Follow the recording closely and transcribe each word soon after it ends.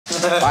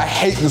I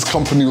hate this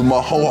company with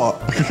my whole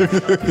heart. Okay, I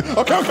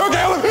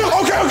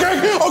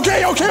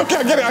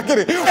get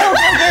it. Why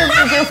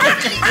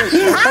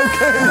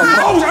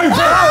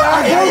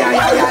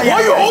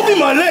are you holding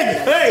my leg?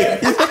 Hey!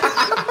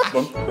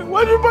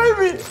 Why'd you bite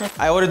me?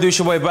 Hey, what to do? It's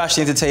your boy Bash,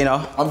 the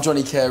entertainer. I'm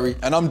Johnny Carey.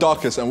 And I'm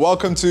Darkest, and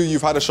welcome to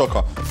You've Had a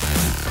Shocker.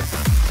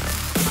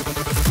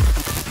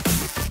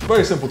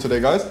 Very simple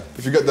today, guys.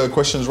 If you get the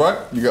questions right,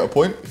 you get a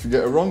point. If you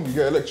get it wrong, you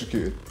get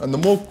electrocuted. And the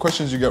more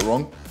questions you get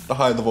wrong, the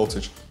higher the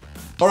voltage.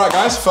 All right,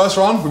 guys, first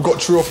round, we've got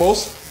true or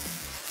false.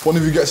 If one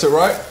of you gets it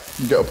right,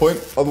 you get a point.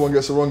 Other one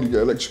gets it wrong, you get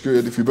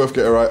electrocuted. If you both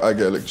get it right, I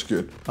get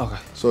electrocuted. Okay.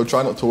 So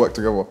try not to work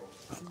together.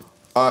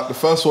 The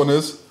first one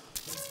is,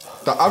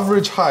 the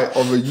average height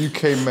of a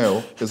UK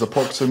male is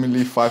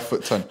approximately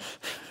 5'10".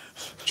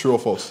 True or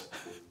false?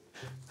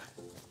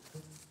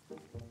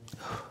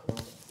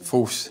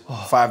 False.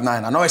 5'9".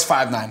 I know it's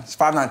 5'9". It's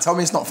 5'9". Tell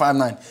me it's not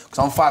 5'9", because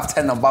I'm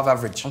 5'10", I'm above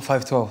average. I'm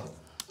 5'12".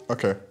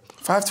 Okay.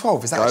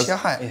 5'12", is that actually a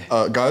height?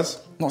 Yeah. Guys?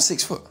 Not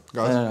 6 foot.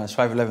 Guys? No, it's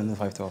 5'11" and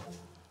 5'12".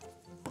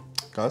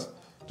 Guys,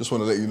 just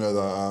want to let you know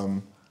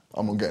that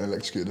I'm not getting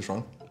electrocuted this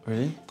round.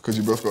 Really? Because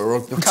you both got it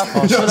wrong. You're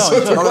capping. No,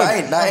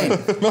 that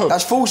ain't. No.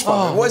 That's false,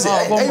 man. What is it?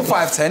 Ain't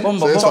 5'10".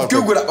 So I've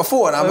Googled that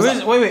before and I was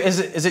like... Wait, is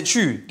it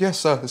true? Yes,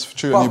 sir, it's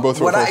true and you both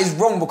were Well, that is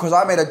wrong because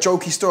I made a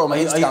jokey story on my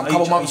Instagram a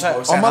couple months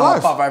ago. On my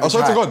life, I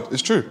swear to God,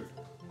 it's true.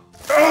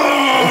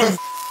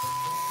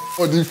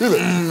 What, do you feel it?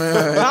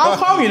 I'm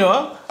calm, you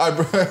know. I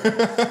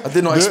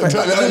did not expect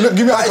that. Look,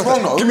 give me eye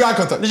contact. Give me eye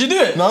contact. Did you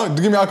do it? No,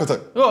 give me eye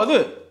contact. Go on, do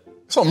it.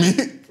 It's not me.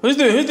 Who's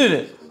doing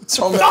it?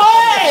 Tommy.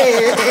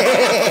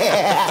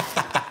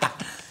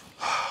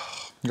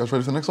 You guys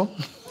ready for the next one?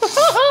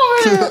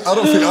 I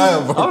don't think I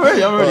am, bro. I'm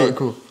ready. Alright,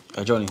 cool.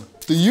 Johnny.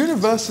 The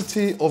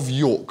University of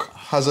York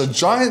has a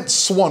giant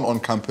swan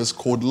on campus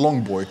called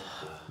Longboy.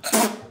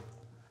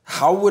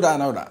 How would I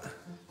know that?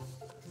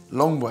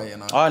 Longboy, you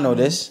know. I know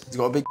this. He's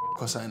got a big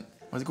or something.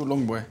 Why's he called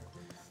Longboy?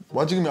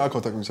 Why'd you give me eye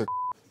contact when you said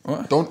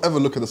What? Don't ever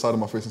look at the side of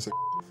my face and say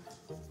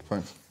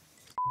thanks.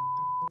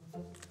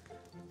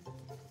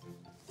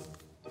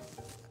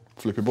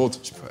 Flip your board.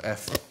 Just put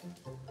F.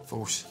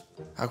 False.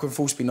 How can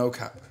false be no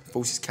cap?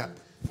 False is cap.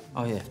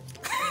 Oh, yeah.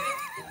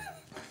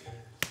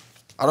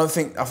 I don't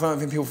think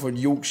people from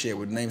Yorkshire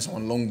would name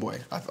someone Longboy.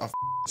 I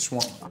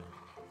swan.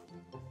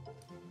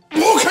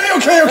 Okay.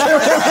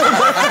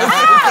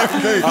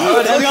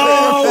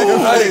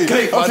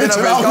 Let's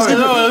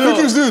go! Who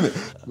keeps doing it?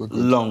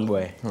 Long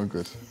way. Oh,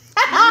 good.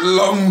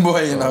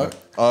 Longboy, you know.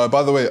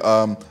 By the way,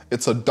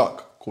 it's a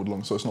duck called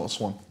Long, so it's not a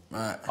swan.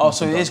 Right. Oh,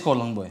 so it is called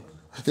Long Boy.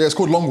 Yeah, it's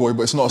called Longboy,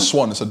 but it's not a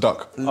swan, it's a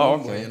duck. Oh,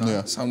 okay. You know,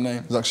 Yeah. some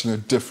name. There's actually a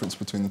difference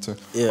between the two.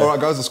 Yeah. All right,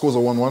 guys, the scores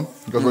are 1-1.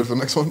 You guys ready for the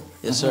next one?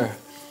 Yes, sir.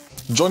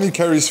 Johnny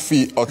Carey's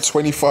feet are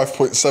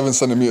 25.7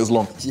 centimeters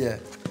long. Yeah.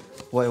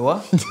 Wait,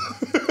 what?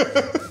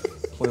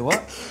 Wait,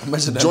 what?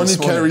 Johnny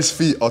Carey's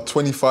feet are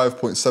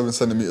 25.7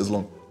 centimeters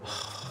long.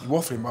 You're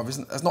waffling, bruv.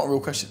 That's not a real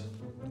question.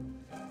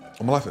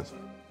 On my life is.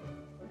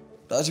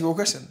 That's a real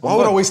question. Why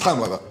would I waste time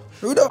like that?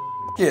 Who the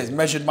has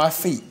measured my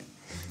feet?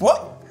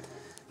 What?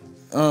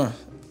 So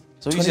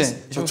what you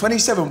saying? So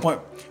 27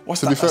 point...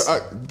 What's To that? be fair,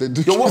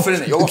 You're waffling,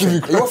 innit? You're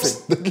waffling. You're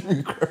waffling. They give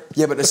you crap.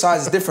 Yeah, but the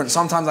size is different.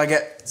 Sometimes I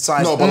get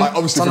size... No, but like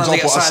obviously, for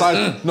sometimes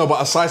example, no,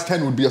 but a size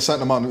 10 would be a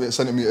certain amount of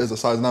centimeters. A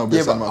size 9 would be a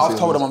Yeah, certain but amount of I've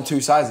told them I'm 2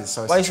 sizes,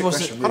 so it's Why a you trick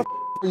supposed to- question, How really.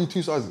 the f are you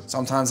 2 sizes?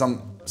 Sometimes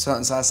I'm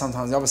certain size,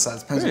 sometimes the other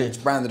size. Depends on Really?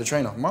 which brand of the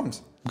trainer.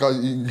 Mum's. Guys,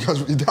 you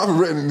haven't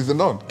written anything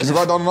down. Can you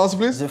write down an answer,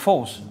 please? Is it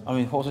false? I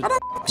mean, false.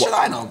 Should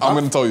I know, I'm bruv?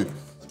 going to tell you.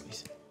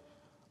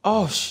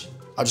 Oh,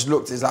 I just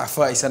looked, it's like a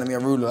 30 centimetre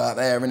ruler out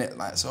there, innit?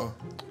 Like, so...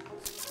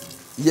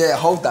 Yeah,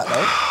 hold that,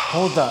 though.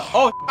 Hold that.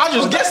 Oh, I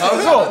just guessed it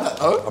as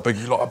well. I beg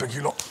you lot.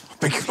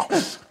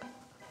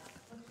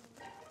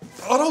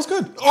 Oh, that was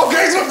good.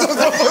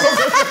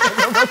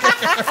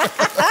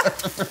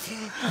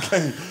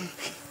 Okay.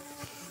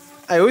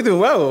 Hey, we're doing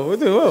well.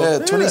 Yeah,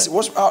 20...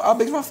 How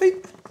big's my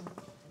feet?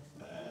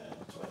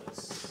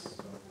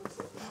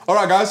 All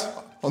right, guys.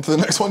 On to the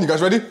next one. You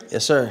guys ready?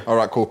 Yes, sir. All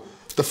right, cool.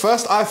 The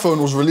first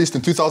iPhone was released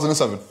in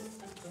 2007.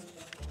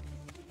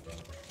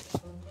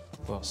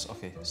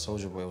 Okay,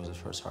 Soulja Boy was the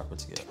first rapper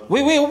to get.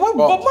 Wait,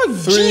 what?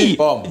 Three, G.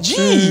 bomb.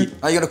 G.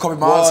 Now you're gonna copy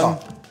my answer.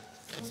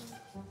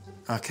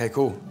 Okay,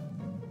 cool.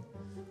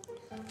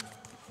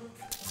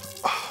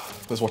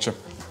 Let's watch him.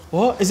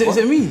 What? Is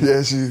it me? Yeah,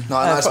 it's you.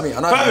 No, it's me. I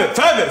know. It's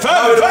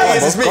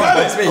me.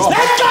 It's me.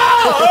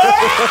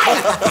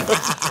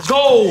 Let's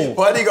go!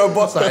 Why do you go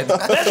boss side?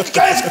 Let's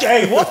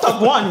go! What the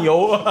one,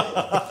 yo?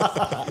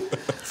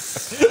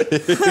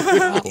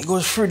 It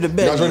goes through the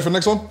belly. You guys ready for the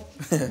next one?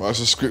 Let's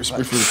just script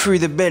through. Through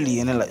the belly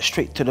and then like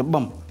straight to the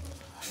bum.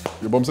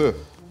 Your bum's here?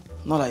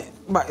 No, like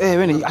back there,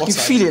 innit? I can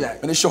feel it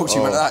like. When it shocks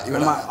you, went like that. You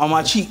went like that. On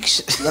my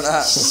cheeks. You went like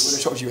that. When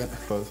it shocks you, went.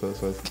 First.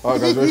 All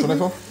right, guys, ready for the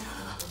next one?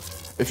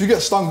 If you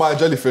get stung by a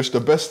jellyfish, the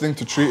best thing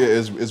to treat it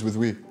is with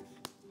wee.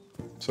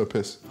 So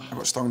piss. I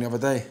got stung the other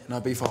day. No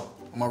beef on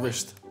my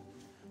wrist.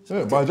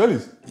 Yeah, by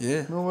jellies?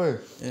 Yeah. No way.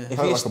 Yeah. If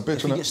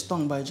you get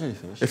stung by a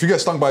jellyfish. If you get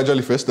stung by a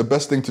jellyfish, the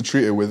best thing to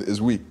treat it with is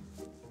wee.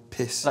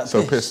 Piss. Like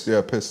So piss,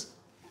 yeah, piss.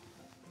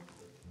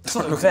 It's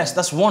not the best.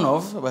 That's one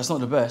of, but it's not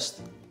the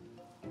best.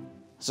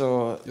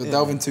 So You're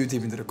delving too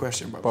deep into the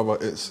question, bro. Brother,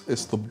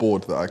 it's the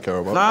board that I care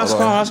about. Nah,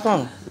 that's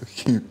calm.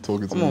 Keep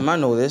talking to me. Come on,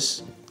 man, know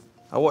this.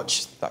 I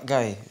watched that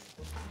guy.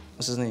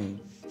 What's his name?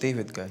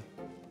 David guy.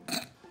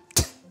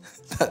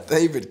 That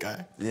David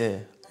guy? Yeah.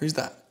 Who's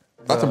that?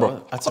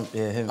 Attenborough.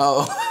 Yeah, him.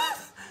 Oh.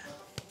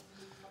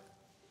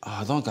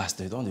 Oh, don't gas,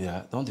 dude. Don't do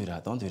that. Don't do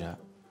that. Don't do that.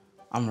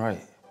 I'm right.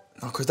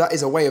 No, because that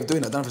is a way of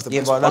doing it. I don't know if it's the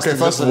best. But that's Okay,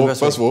 first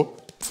first of all,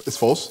 it's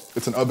false.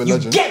 It's an urban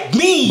legend. Get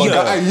me! But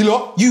yo. hey, you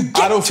lot, You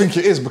get I don't think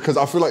it is because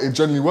I feel like it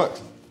genuinely works.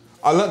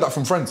 I learned that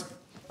from friends.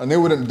 And they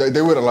wouldn't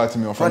lie to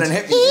me on friends. Run and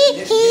hit me.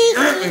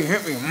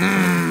 Hit me.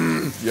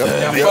 Yep.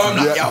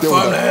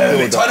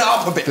 Turn it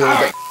up a bit.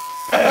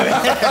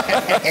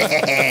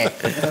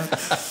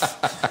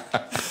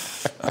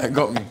 It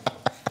got me.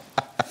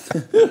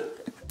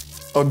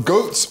 A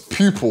goat's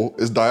pupil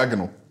is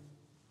diagonal.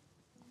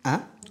 Huh?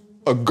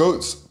 A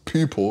goat's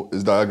pupil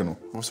is diagonal.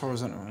 What's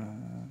horizontal?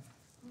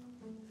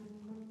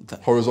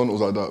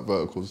 Horizontals like that,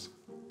 verticals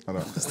like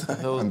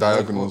that. And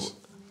diagonals.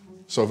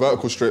 So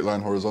vertical, straight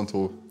line,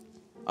 horizontal.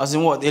 As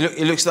in what?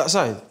 It looks that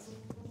side?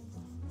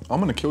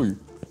 I'm gonna kill you.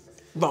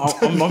 No,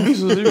 I'm being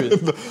so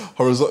serious.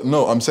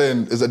 No, I'm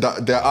saying, is it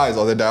their eyes,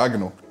 are they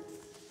diagonal?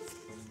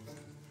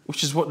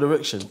 Which is what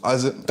direction?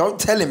 As it, Don't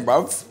tell him,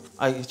 bruv.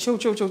 Chill.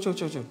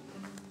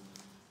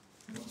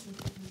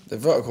 The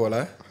vertical,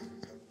 like.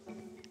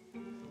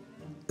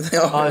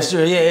 Oh,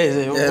 sure,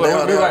 yeah.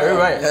 We're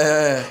right.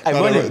 Hey,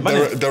 bun him.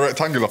 they're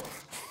rectangular.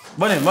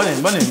 Bun him.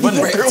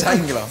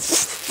 Rectangular.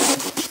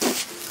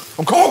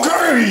 I'm called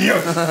Carey!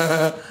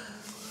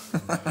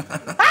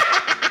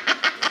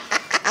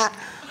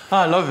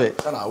 I love it.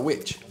 That's not a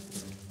witch.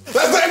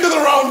 That's the end of the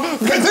round.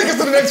 Okay, take us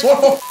to the next one.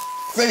 For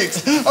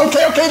sakes.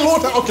 Okay,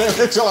 Lord. Okay,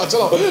 chill out.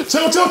 Chill.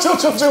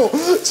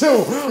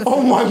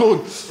 Oh my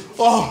Lord.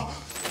 Oh.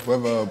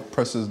 Whoever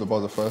presses the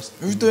buzzer first.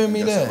 Who's doing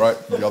me there? Right,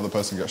 the other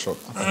person gets shot.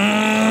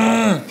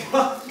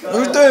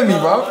 Who's doing me,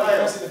 bro?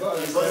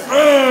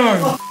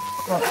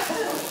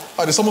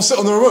 Hey, did someone sit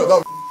on the remote?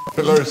 That was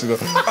hilarious, you know.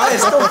 Hey,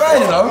 it's still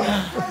going, you know.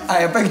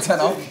 Hey, a big 10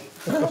 up.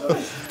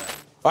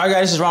 All right,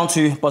 guys, this is round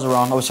 2, buzzer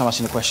round. Every time I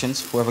see the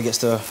questions, whoever gets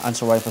the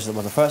answer right presses the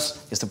buzzer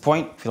first gets the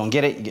point. If you don't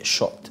get it, you get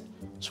shocked.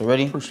 So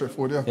ready? Pretty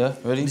straightforward, yeah. Yeah,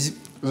 ready? Is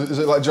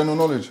it like general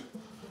knowledge?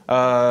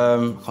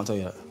 Can't tell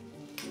you that.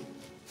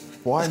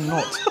 Why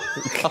not?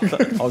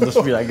 I'll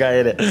just be that guy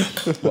in it.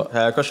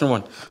 Question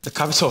 1. The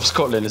capital of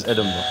Scotland is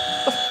Edinburgh.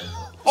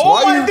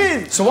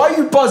 So why are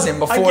you buzzing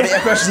before the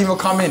questions even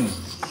come in? I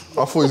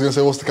thought he was going to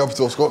say, what's the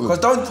capital of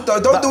Scotland? Because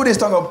don't do this,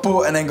 don't go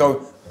boo and then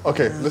go.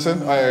 Okay,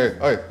 listen, hey,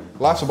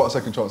 life's about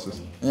second chances.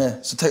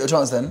 Yeah, so take your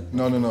chance then.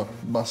 No,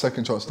 my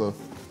second chance though.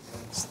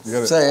 You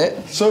get it? Say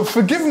it. So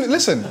forgiveness,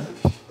 listen,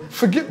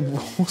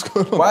 what's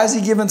going on? Why is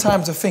he given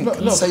time to think?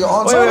 No. Say your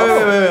answer.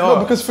 Wait. No,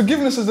 because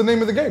forgiveness is the name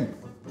of the game.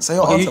 Say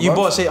your answer, You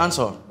bro. say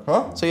answer.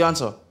 Huh? Say your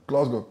answer.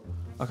 Glasgow.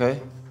 Okay.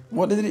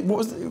 What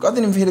was I didn't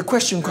even hear the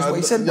question because what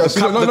he said. Yeah,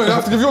 so no, you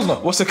have to give yours now.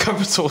 What's the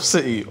capital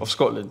city of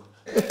Scotland?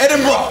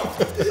 Edinburgh.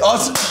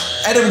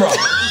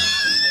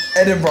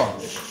 Edinburgh.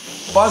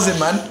 Buzzing,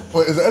 man.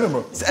 Wait, is it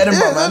Edinburgh? It's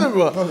Edinburgh, man.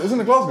 Edinburgh. No, isn't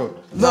it Glasgow?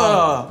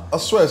 No. I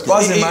swear it's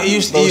Buzzing, man. It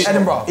used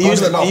Edinburgh. It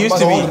used to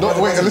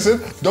be. Wait,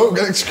 listen, don't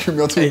get execute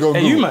me until you go.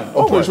 Hey, you, man.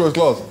 I'm pretty sure it's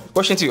Glasgow.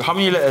 Question 2. How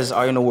many letters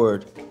are in a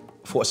word?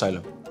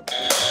 Footasylum.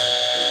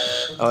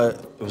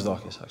 It was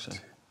darkest, actually.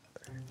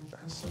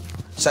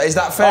 So is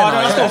that fair? Oh,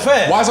 no, that's not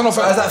fair. Why is that not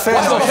fair? Is that fair?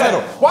 Why is that not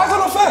fair? Why is that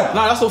not fair?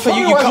 No, that's not fair.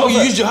 Tell me You why it's not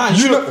fair. used your hand.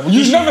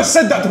 You never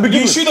said that to begin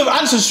You with. should have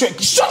answered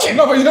straight. Shut it!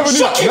 No, but you never knew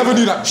that. Shut You it! never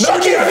knew that.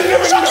 Shut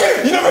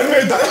it! You never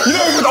admitted that. You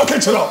never admitted that. Okay,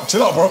 chill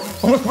out, bro.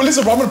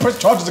 Listen, bro, I'm gonna press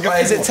charges against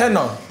Wait, is people. it 10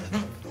 now?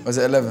 Or is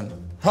it 11?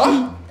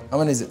 Huh? How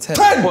many is it? 10?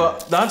 10? Well,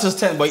 the answer's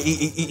 10, but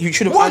you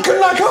should have. Why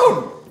couldn't I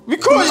count?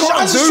 Because you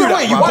can't answered do straight that,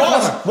 away. You man.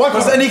 buzzed. Why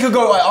Because can't then he could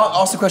go,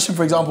 ask the question,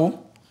 for example.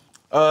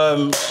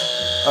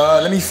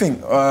 Let me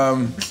think.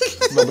 No,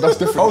 but that's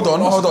different. Hold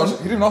on.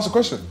 He didn't ask a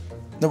question.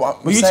 No, but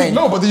I'm you saying.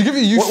 No, but you give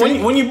you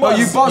think. When you buzz,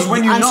 you buzz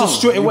when you answer know.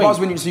 straight away. You buzz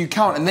when you, so you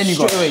count and then you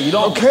go. Straight away. You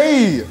don't.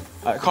 Okay.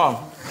 Alright, calm.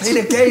 Play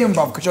the game,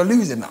 bruv, because you're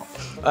losing now.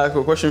 Alright,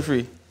 cool. Question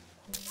 3.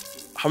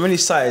 How many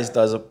sides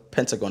does a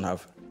pentagon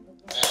have?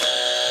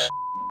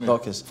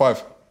 Darkest.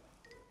 5.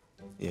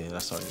 Yeah,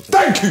 that's sorry.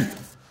 Thank you.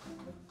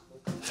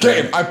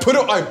 Get him. I put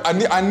it.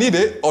 I need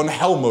it on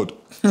hell mode.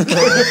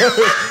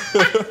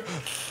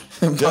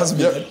 Buzz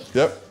me.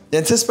 Yep. The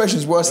anticipation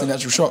is worse than the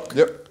actual shock.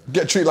 Yep.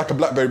 Get treated like a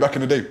BlackBerry back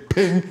in the day.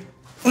 Ping.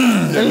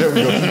 Yeah, there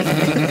we go.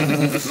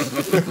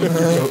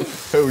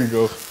 Here we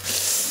go.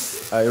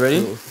 Alright, you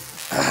ready?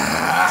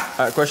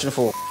 Alright, question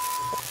 4.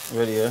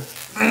 Ready, yeah?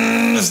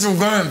 It's still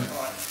going.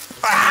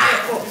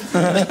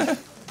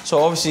 So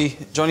obviously,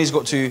 Johnny's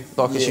got 2.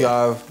 Darkest, you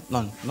have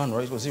none. None,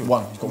 right? He's got 0.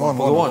 One. Come on,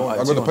 You got 1.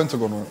 I got the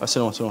pentagon one. That's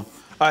 1.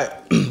 Alright,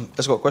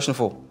 let's go. Question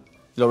 4.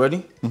 You all ready?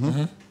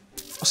 Mm-hmm.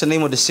 What's the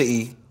name of the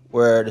city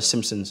where The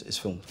Simpsons is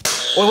filmed?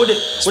 Or where the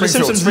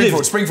Simpsons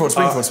live? Springfield.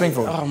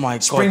 Oh my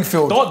God.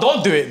 Springfield.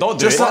 Don't do it. Don't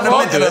do Just it. like the Don't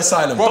mental do it.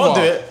 asylum. Don't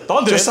do it.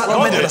 Don't do it. Just like the Don't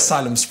do mental it.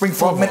 asylum.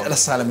 Springfield mental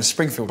asylum is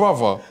Springfield.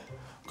 Brother,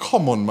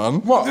 Come on,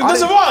 man. What? It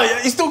doesn't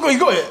matter. You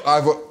got it.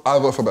 I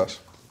vote for Bash.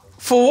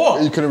 For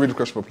what? You couldn't read the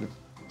question properly.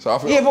 So I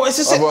think Yeah, but it's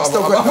just. I vote for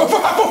it.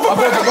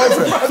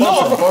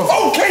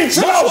 Okay,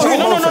 chill out.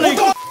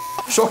 No.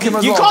 Shock him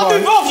as You well. can't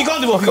do both. You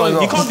can't do both.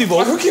 You can't do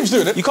both. Who keeps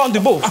doing it? You can't do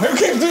both. Who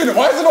keeps doing it?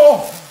 Why is it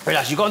off?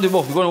 Relax, you can't do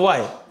both. You know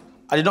why?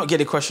 I did not get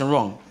the question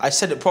wrong. I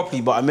said it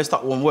properly, but I missed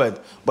out one word.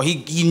 But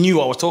he knew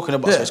what I was talking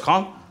about, so it's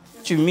calm.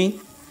 What do you mean?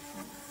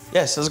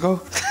 Yes, let's go.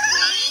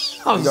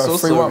 I'm so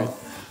sorry.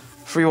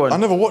 3-1. I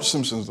never watched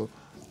Simpsons though.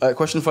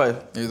 Question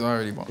 5. He's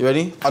already won. You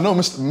ready? I know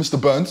Mr.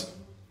 Burns.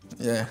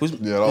 Yeah. Who's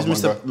Yeah, that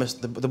was my guy.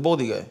 the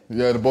baldy guy?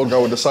 Yeah, the bald guy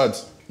with the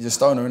sides. He's a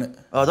stoner, innit?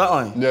 Oh, that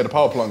one? Yeah, the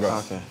power plant guy.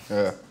 Okay.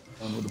 Yeah.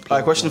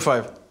 Alright, question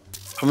 5.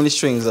 How many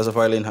strings does a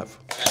violin have?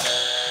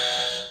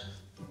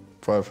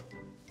 5.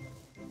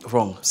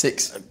 Wrong.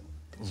 6.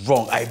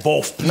 Wrong.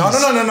 Both. Please. No.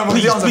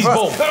 Please, The answer please, first.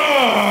 both.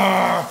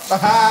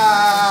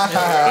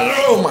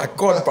 Oh my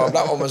god, bro.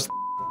 That one was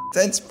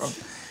tense, bro.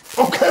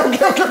 Okay.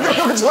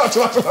 Chill out.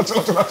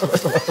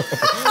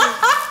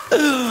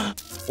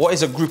 What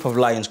is a group of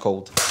lions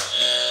called?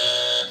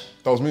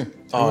 That was me. Who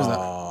was that?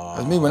 That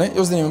was me, wasn't it?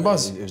 Yours didn't even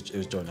buzz. It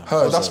was Jonah.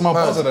 Oh, that's my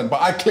buzzer then,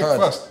 but I clicked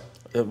first.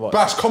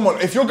 Bash, come on.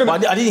 If you're gonna.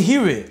 But I didn't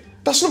hear it.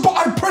 That's not. But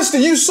I pressed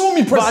it. You saw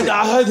me press But it.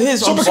 I heard his.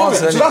 So I'm because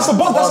sorry. so that's the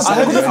buzzer.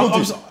 That's the difficulty.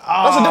 That's a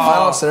different.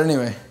 I answered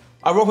anyway.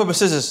 I rock, paper,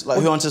 scissors. Like,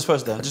 who answers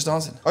first then? I just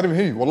answered. I didn't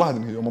hear you. Wallah, I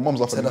didn't hear you. My mum's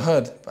laughing. Said I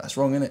heard, but that's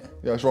wrong, innit?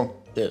 Yeah, it's wrong.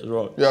 Yeah, it's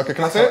wrong. Yeah, okay.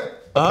 Can I say it?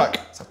 A pack.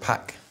 It's a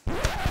pack.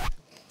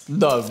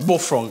 No,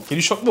 both wrong. Can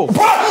you shock both?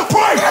 Pride!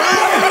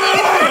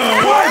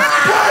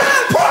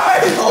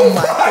 Oh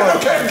my god.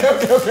 Okay.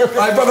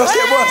 Right, bro, that's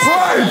getting worse.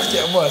 Pride! That's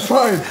getting worse.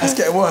 Pride! That's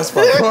getting worse,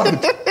 bro.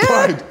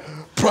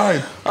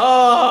 Pride!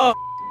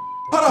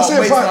 How do I Can't say a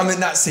wait till I'm pack? in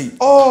that seat.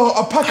 Oh,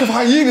 a pack of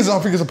hyenas, I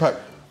think it's a pack.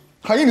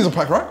 Hyenas a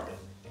pack, right?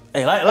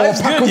 Hey, Or a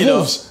life's pack good, of you know.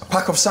 wolves. A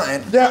pack of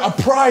something. Yeah, a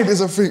pride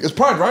is a thing. It's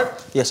pride, right?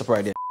 Yes, a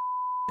pride, yeah.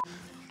 All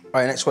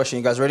right, next question.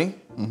 You guys ready?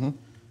 Mm-hmm.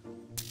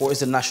 What is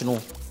the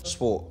national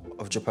sport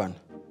of Japan?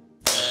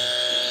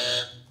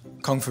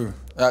 Kung Fu.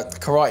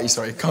 Karate,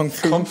 sorry. Kung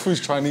Fu. Kung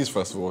Fu's Chinese,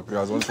 first of all,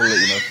 guys. I want to let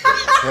you know.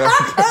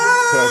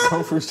 Yeah,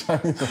 Kung Fu's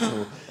Chinese, first of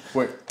all.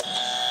 Wait.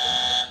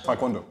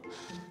 Taekwondo.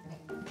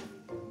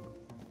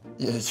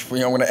 Yeah,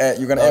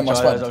 you're gonna air my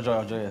squad.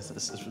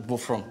 It's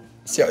both wrong.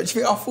 See, do you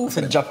think I fall for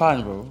In them?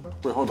 Japan, bro.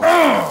 Wait, hold on.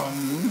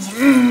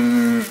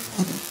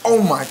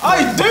 Oh my god.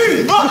 I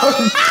do!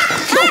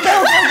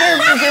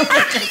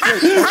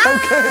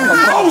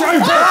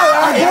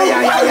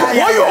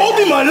 Why are you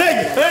holding my leg?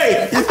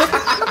 Hey!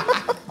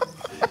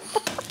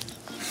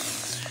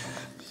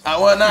 That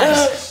weren't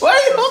nice. Why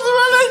are you holding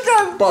my leg,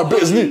 man? But a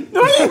bit is neat.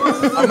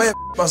 I may have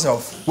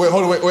myself. Wait,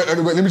 hold on, wait.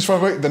 Let me try.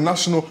 Wait, the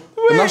national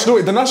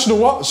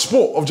what?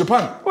 Sport of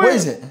Japan. What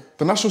is it?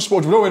 The national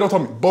sport. No, wait, don't tell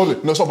me.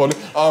 Bowling. No, it's not bowling.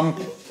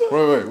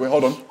 Wait,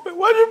 hold on.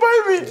 Why'd you buy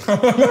me?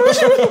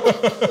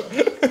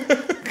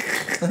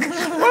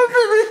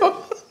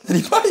 Did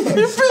he buy you?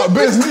 A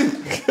bit is neat.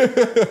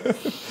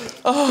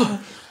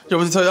 You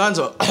want me to tell you the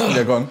answer?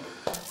 Yeah, go on.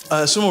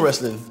 Sumo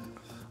wrestling.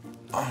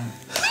 I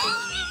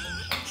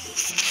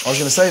was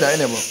gonna say that,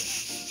 innit,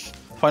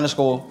 bro? Final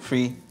score,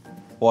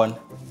 3-1.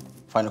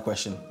 Final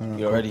question.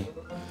 You ready?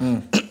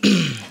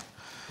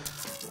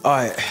 All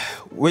right.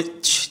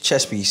 Which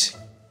chess piece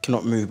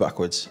cannot move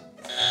backwards?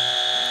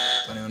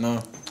 Don't even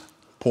know.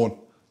 Porn.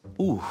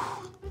 Ooh.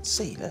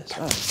 Say less.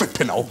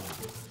 Flipping out.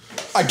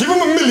 I give him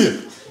 $1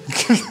 million.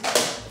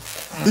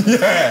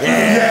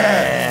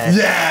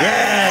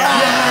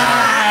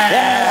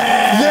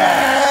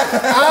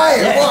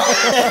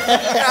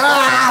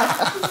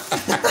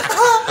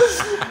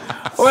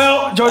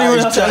 Well, Johnny will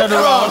have to another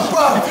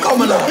round.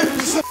 Come on now.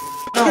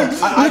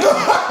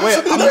 Wait,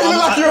 You look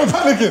like you're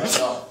panicking.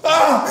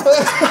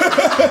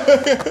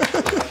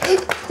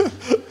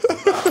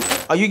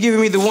 are you giving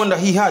me the one that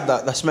he had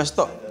that's messed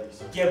up?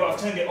 Yeah, but I've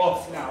turned it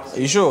off now. So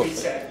Are you sure?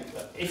 reset.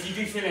 If you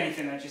do feel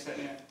anything, then just let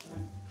me know.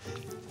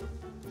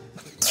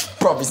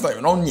 Bro, it's not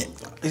even on yet.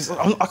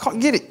 I can't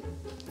get it.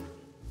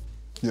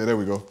 Yeah, there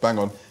we go. Bang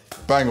on.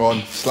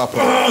 Slap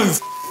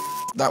it.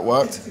 That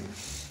worked.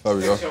 There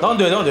we go. Don't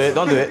do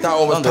it. That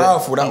one was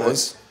powerful, that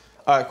was.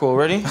 All right, cool.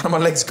 Ready? How do my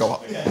legs go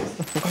up?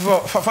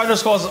 Final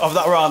scores of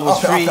that round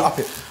was Up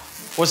it.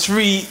 Was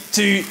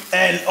 3-2,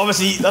 and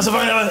obviously that's a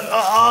final.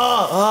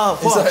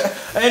 Fuck.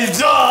 And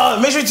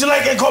make sure to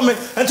like and comment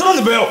and turn on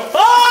the bell.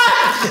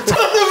 Turn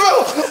on the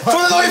bell for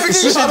the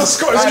notifications. The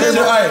Scottish came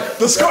out.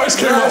 The Scottish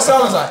came You know what it out.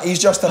 sounds like? He's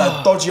just had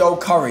a dodgy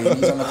old curry and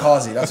he's on the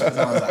Kazi. That's what it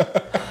sounds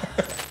like.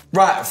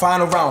 Right,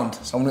 final round.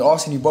 So I'm going to be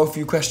asking you both a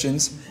few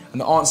questions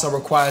and the answer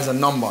requires a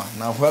number.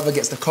 Now, whoever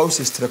gets the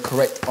closest to the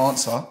correct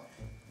answer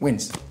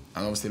wins.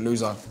 And obviously the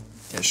loser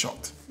gets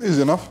shocked.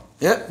 Easy enough.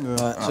 Yeah?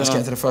 Alright, let's get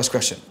into the first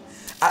question.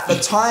 At the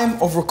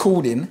time of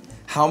recording,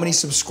 how many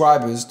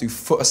subscribers do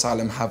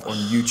Footasylum have on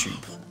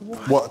YouTube?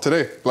 What,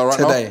 today? Like right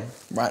now? Today,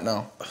 right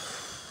now.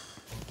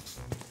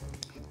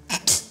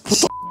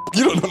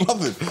 You don't know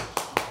nothing.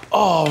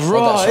 Oh,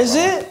 right, is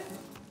it?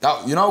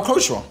 Now, you know how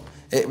close you are?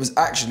 It was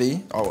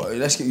actually... Oh,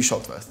 let's get you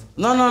shocked first.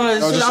 No.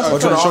 just- It's I'm Or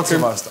do you trying want to to shock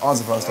him. answer first?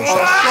 Answer first. Or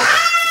shock.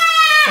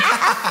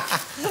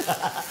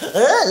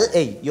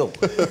 Hey, yo.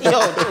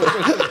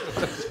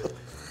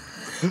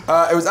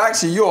 It was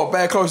actually you're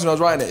bare close when I was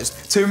writing it. It's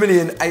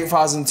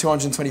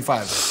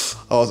 2,008,225.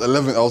 I was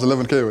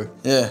 11K away.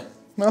 Yeah.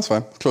 No, that's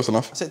fine. Close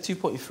enough. I said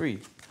 2.3.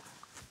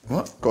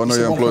 What? Gotta know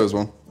your employers,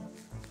 man.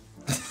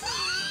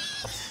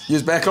 You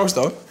was bare close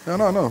though. Yeah,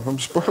 no. I'm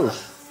just bro.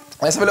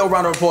 Let's have a little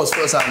round of applause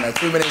for us out there.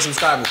 2 million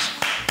subscribers.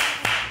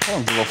 I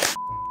don't give a f.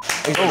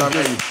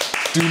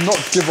 Do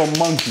not give a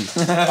monkey.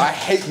 I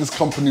hate this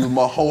company with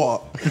my whole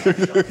heart.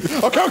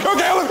 Okay, I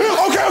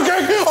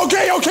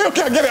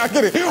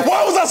get it.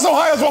 Why was that so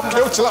high as well?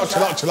 Okay, chill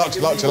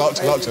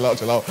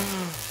out.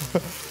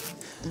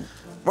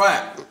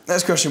 Right,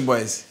 next question,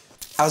 boys.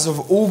 As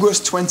of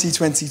August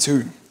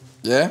 2022,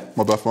 yeah?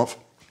 My birth month.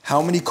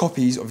 How many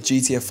copies of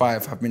GTA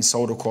 5 have been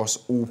sold across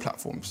all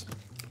platforms?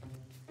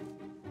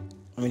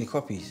 How many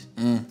copies?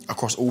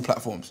 Across all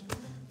platforms.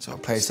 So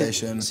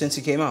PlayStation. Since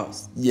it came out?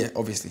 Yeah,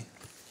 obviously.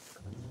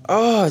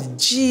 Oh,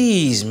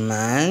 jeez,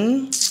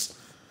 man.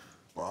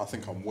 Well, I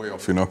think I'm way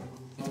off, you know.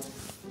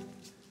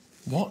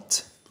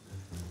 What?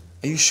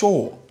 Are you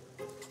sure?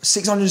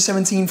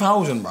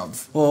 617,000,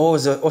 bruv. Well,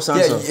 what's the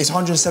answer? Yeah, it's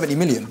 170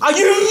 million. Are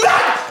you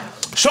mad?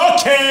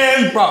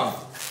 Shocking! Bruv.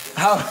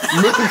 How?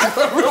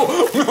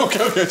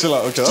 Okay, chill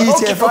out. Okay,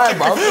 GTA 5,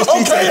 bruv.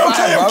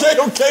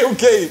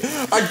 Okay.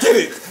 I get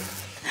it.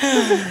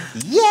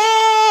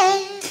 Yeah,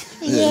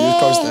 you're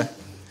close there.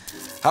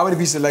 How many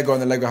pieces of Lego in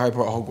the Lego Harry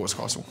Potter Hogwarts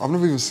Castle? I've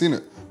never even seen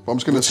it, but I'm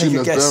just gonna Well, assume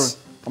take a there's guess.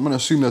 bear. I'm gonna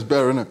assume there's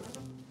bear in it.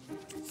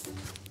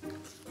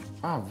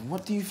 Bruv,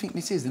 what do you think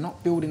this is? They're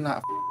not building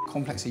that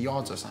complex of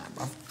yards or something,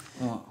 bruv.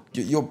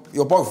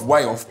 You're both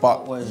way off,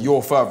 but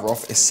you're further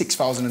off. It's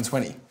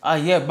 6,020.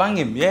 Yeah, bang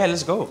him. Yeah,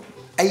 let's go.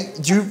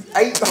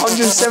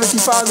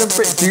 870,000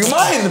 bricks. Do you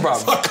mind,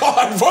 bruv? I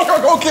can't.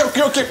 Okay.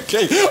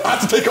 I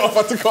have to take it off.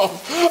 I took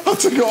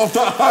it off.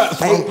 That hurts,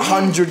 bro.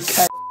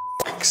 800k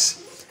bricks.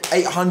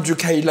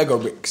 800k Lego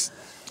bricks.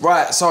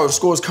 Right, so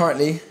scores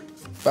currently.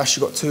 Bash,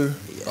 you got 2.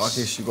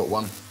 Darkish, you got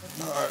 1.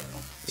 Alright.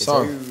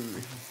 So,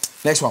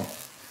 next one.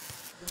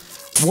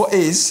 What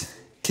is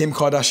Kim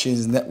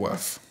Kardashian's net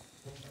worth?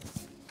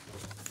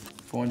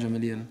 400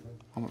 million,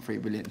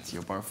 1.3 billion.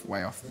 You're both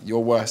way off. You're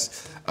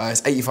worse.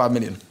 It's 85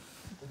 million.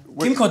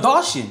 Kim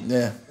Kardashian?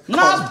 Yeah. Nah,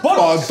 that's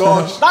bollocks.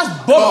 Kardashian. That's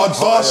bollocks.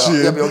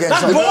 Kardashian. Yeah, but you're getting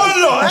That's some-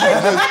 bollocks.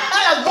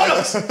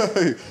 That's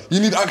bollocks. You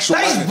need actual.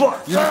 That is lighting.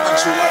 bollocks. You need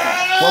actual.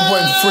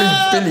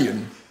 lighting. 1.3 billion.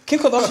 Kim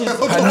Kardashian.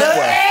 Her net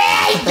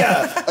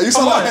worth. You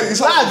sound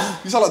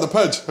like the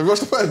Purge. Have you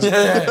watched the Purge?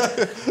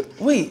 Yeah.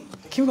 Wait,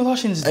 Kim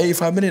Kardashian's...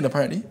 85 million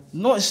apparently.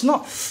 No, it's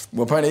not.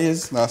 Well, apparently it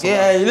is. Nah, it's a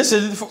Yeah, lot.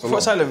 listen,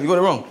 Footasylum, you got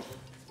it wrong.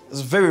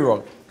 It's very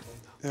wrong.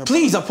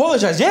 Please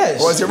apologise,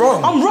 yes. Or is it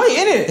wrong? I'm right,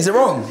 innit? Is it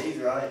wrong?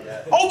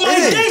 Oh my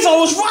Is it? days, I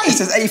was right. It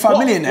says 85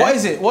 million there. What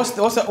is it? What's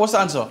the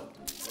answer?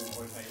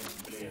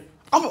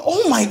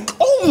 Oh my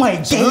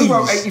So who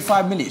wrote days.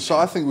 85 million? So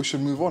I think we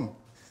should move on.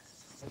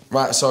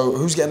 Right, so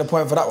who's getting the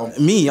point for that one?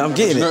 Me, I'm You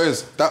getting know it. what it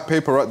is? That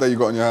paper right there you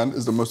got in your hand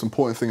is the most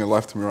important thing in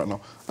life to me right now.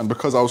 And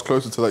because I was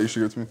closer to that, you should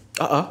give it to me.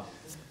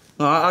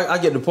 No, I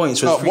get the point.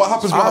 So it's What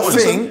happens behind the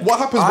scene? What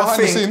happens behind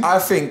the scene? I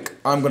think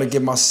I'm gonna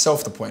give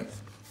myself the point.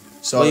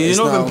 So But you're it's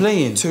not now even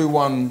playing.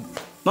 2-1.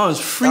 No, it's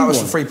 3-1. That was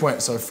for 3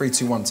 points, so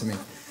 3-2-1 to me.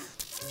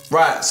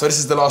 Right, so this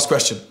is the last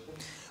question.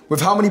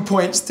 With how many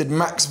points did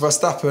Max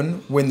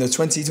Verstappen win the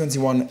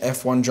 2021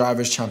 F1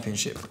 Drivers'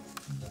 Championship?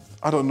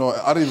 I don't know.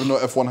 I didn't even know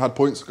F1 had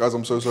points, guys.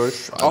 I'm so sorry. I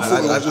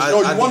thought it was just, you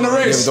won the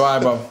Neither race. do I,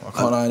 bro. I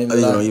can't lie, neither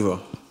do I. either.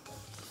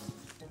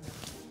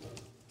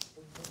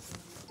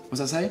 What's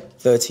that say?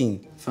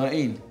 13.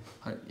 13?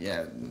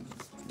 Yeah,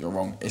 you're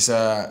wrong. It's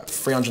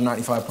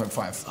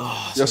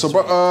 395.5. Yeah, so,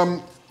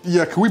 bro,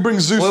 yeah, can we bring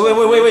Zeus?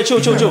 Wait, chill.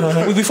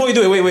 Wait, before you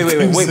do it, wait,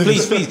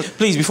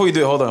 please, before you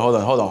do it, hold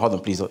on,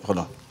 please, hold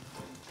on.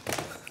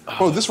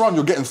 Bro, this round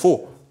you're getting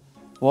 4.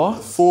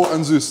 What? 4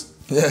 and Zeus.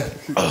 Yeah.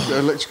 Get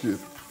electrocuted.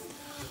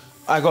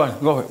 Alright,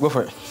 go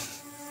for it.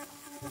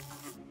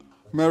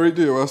 Mary,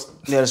 do your worst.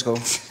 Yeah, let's go.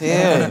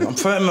 Yeah, I'm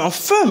firm.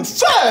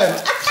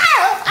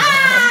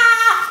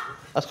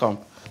 That's calm.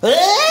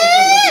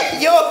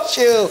 Yo,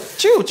 chill.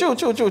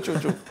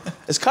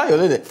 It's Kyle,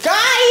 isn't it? Kyle!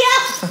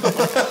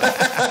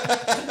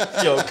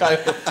 Yo, Kyle.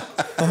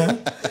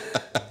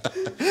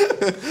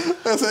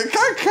 I said,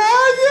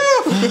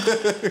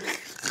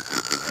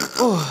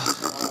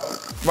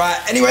 Right,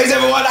 anyways,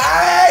 everyone,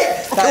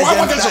 hey! Why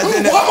am I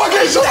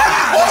getting shot?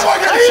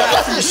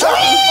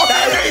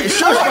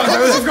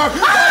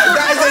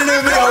 That is the end of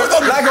the video.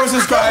 Like and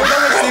subscribe.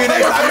 See you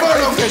next time. Follow the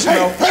notification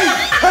bell.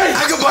 And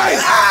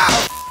goodbye.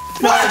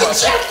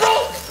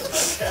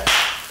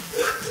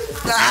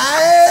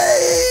 Bye.